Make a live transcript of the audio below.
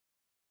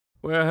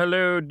Well,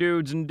 hello,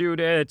 dudes and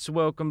dudettes.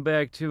 Welcome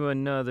back to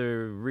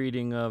another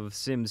reading of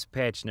Sims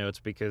patch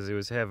notes because it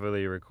was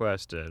heavily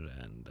requested,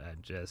 and I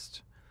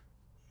just...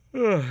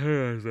 Oh, hang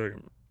on a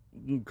second.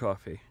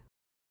 Coffee.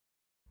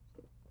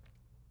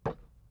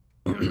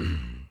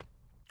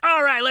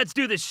 Alright, let's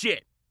do this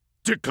shit!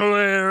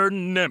 Declare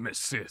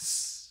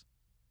Nemesis.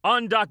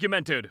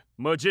 Undocumented.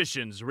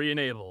 Magicians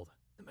re-enabled.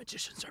 The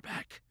magicians are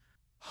back.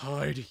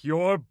 Hide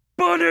your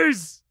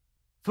bunnies!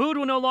 Food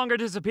will no longer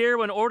disappear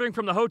when ordering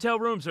from the hotel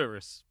room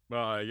service.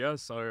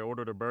 Yes, I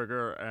ordered a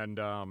burger and,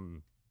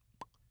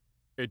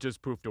 it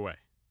just poofed away.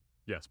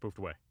 Yes, poofed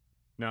away.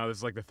 Now this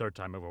is like the third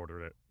time I've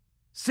ordered it.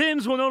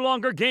 Sims will no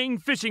longer gain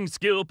fishing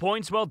skill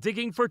points while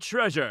digging for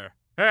treasure.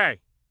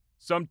 Hey,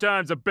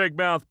 sometimes a big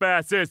mouth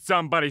bass is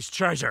somebody's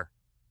treasure.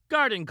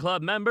 Garden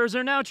club members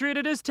are now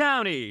treated as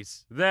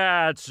townies.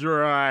 That's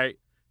right.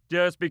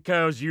 Just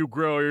because you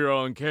grow your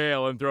own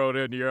kale and throw it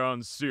into your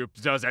own soup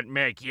doesn't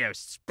make you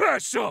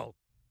special.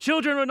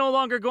 Children will no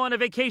longer go on a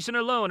vacation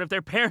alone if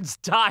their parents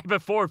die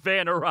before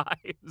van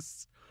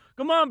arrives.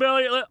 Come on,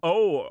 Billy.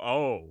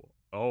 Oh.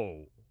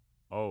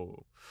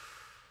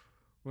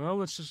 Well,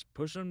 let's just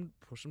push them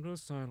to the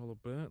side a little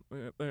bit.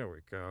 There we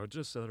go.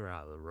 Just so they're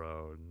out of the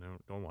road.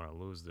 Don't want to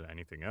lose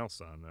anything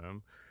else on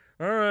them.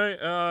 All right,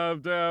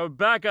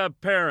 backup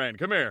parent.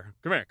 Come here.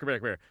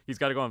 He's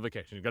got to go on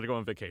vacation.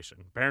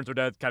 Parents are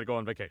dead, gotta go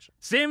on vacation.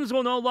 Sims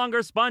will no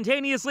longer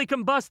spontaneously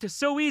combust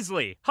so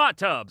easily. Hot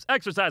tubs,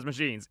 exercise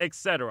machines,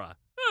 etc.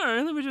 All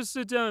right, let me just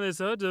sit down in this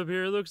hot tub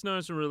here. It looks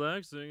nice and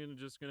relaxing, and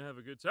just gonna have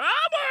a good time.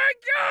 Oh my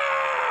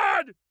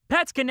God!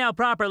 Pets can now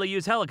properly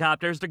use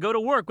helicopters to go to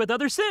work with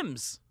other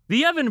Sims.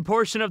 The oven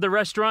portion of the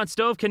restaurant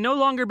stove can no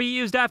longer be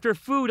used after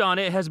food on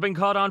it has been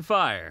caught on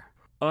fire.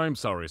 I'm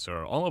sorry,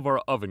 sir. All of our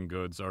oven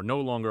goods are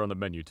no longer on the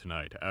menu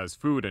tonight, as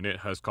food in it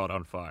has caught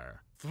on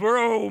fire.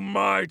 Throw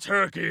my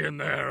turkey in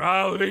there.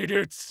 I'll eat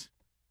it.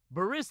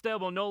 Barista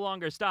will no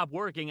longer stop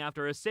working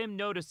after a Sim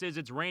notices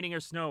it's raining or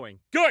snowing.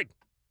 Good!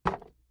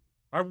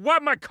 I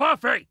want my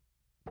coffee!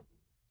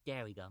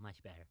 There we go,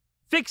 much better.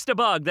 Fixed a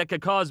bug that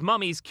could cause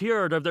mummies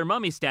cured of their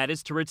mummy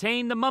status to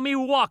retain the mummy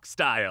walk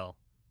style.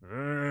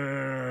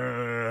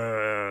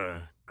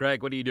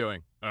 Greg, what are you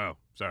doing? Oh,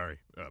 sorry.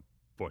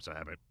 Force of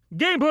habit.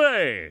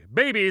 Gameplay!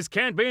 Babies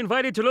can't be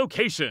invited to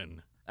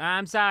location.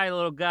 I'm sorry,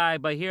 little guy,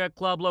 but here at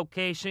Club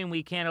Location,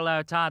 we can't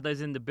allow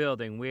toddlers in the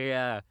building.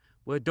 We're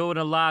doing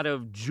a lot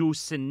of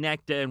juice and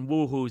nectar and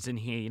woohoos in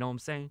here, you know what I'm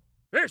saying?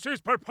 This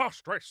is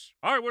preposterous.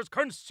 I was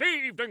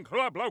conceived in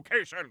Club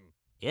Location.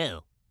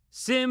 Ew.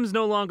 Sims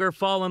no longer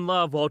fall in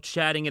love while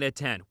chatting in a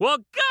tent. Well,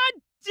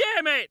 god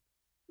damn it!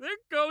 There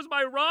goes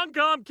my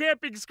rom-com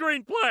camping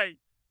screenplay!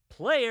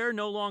 Player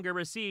no longer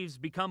receives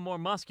become more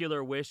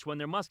muscular wish when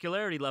their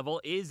muscularity level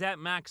is at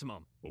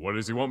maximum. Well, what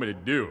does he want me to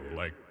do?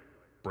 Like,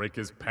 break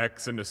his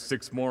pecs into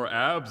 6 more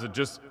abs? It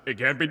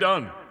can't be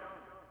done.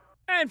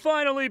 And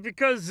finally,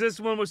 because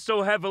this one was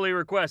so heavily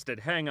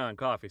requested, hang on,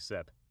 coffee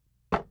sip.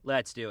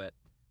 Let's do it.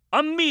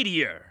 A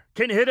meteor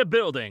can hit a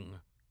building,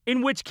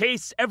 in which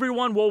case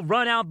everyone will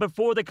run out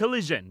before the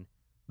collision.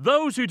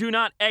 Those who do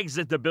not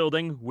exit the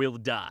building will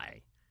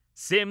die.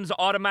 Sims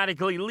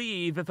automatically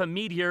leave if a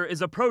meteor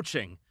is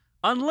approaching,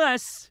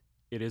 unless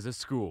it is a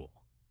school,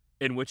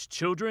 in which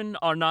children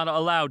are not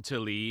allowed to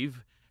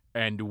leave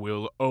and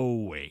will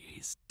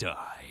always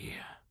die.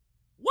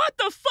 What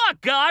the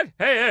fuck, God?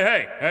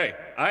 Hey,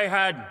 I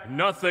had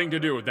nothing to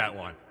do with that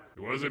one.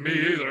 It wasn't me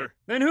either.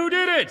 Then who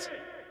did it?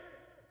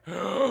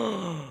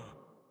 The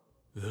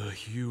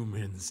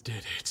humans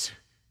did it.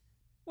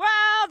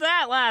 Well,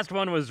 that last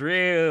one was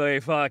really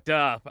fucked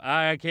up.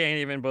 I can't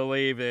even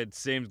believe it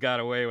Sims got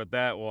away with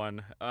that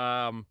one.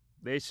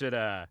 They should,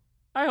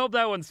 I hope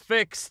that one's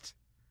fixed.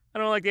 I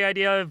don't like the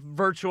idea of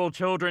virtual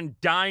children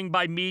dying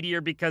by meteor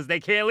because they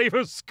can't leave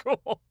a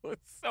school.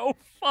 It's so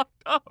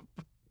fucked up.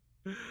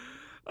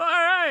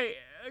 Alright,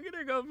 I'm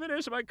gonna go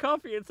finish my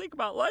coffee and think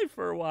about life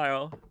for a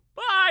while.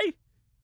 Bye!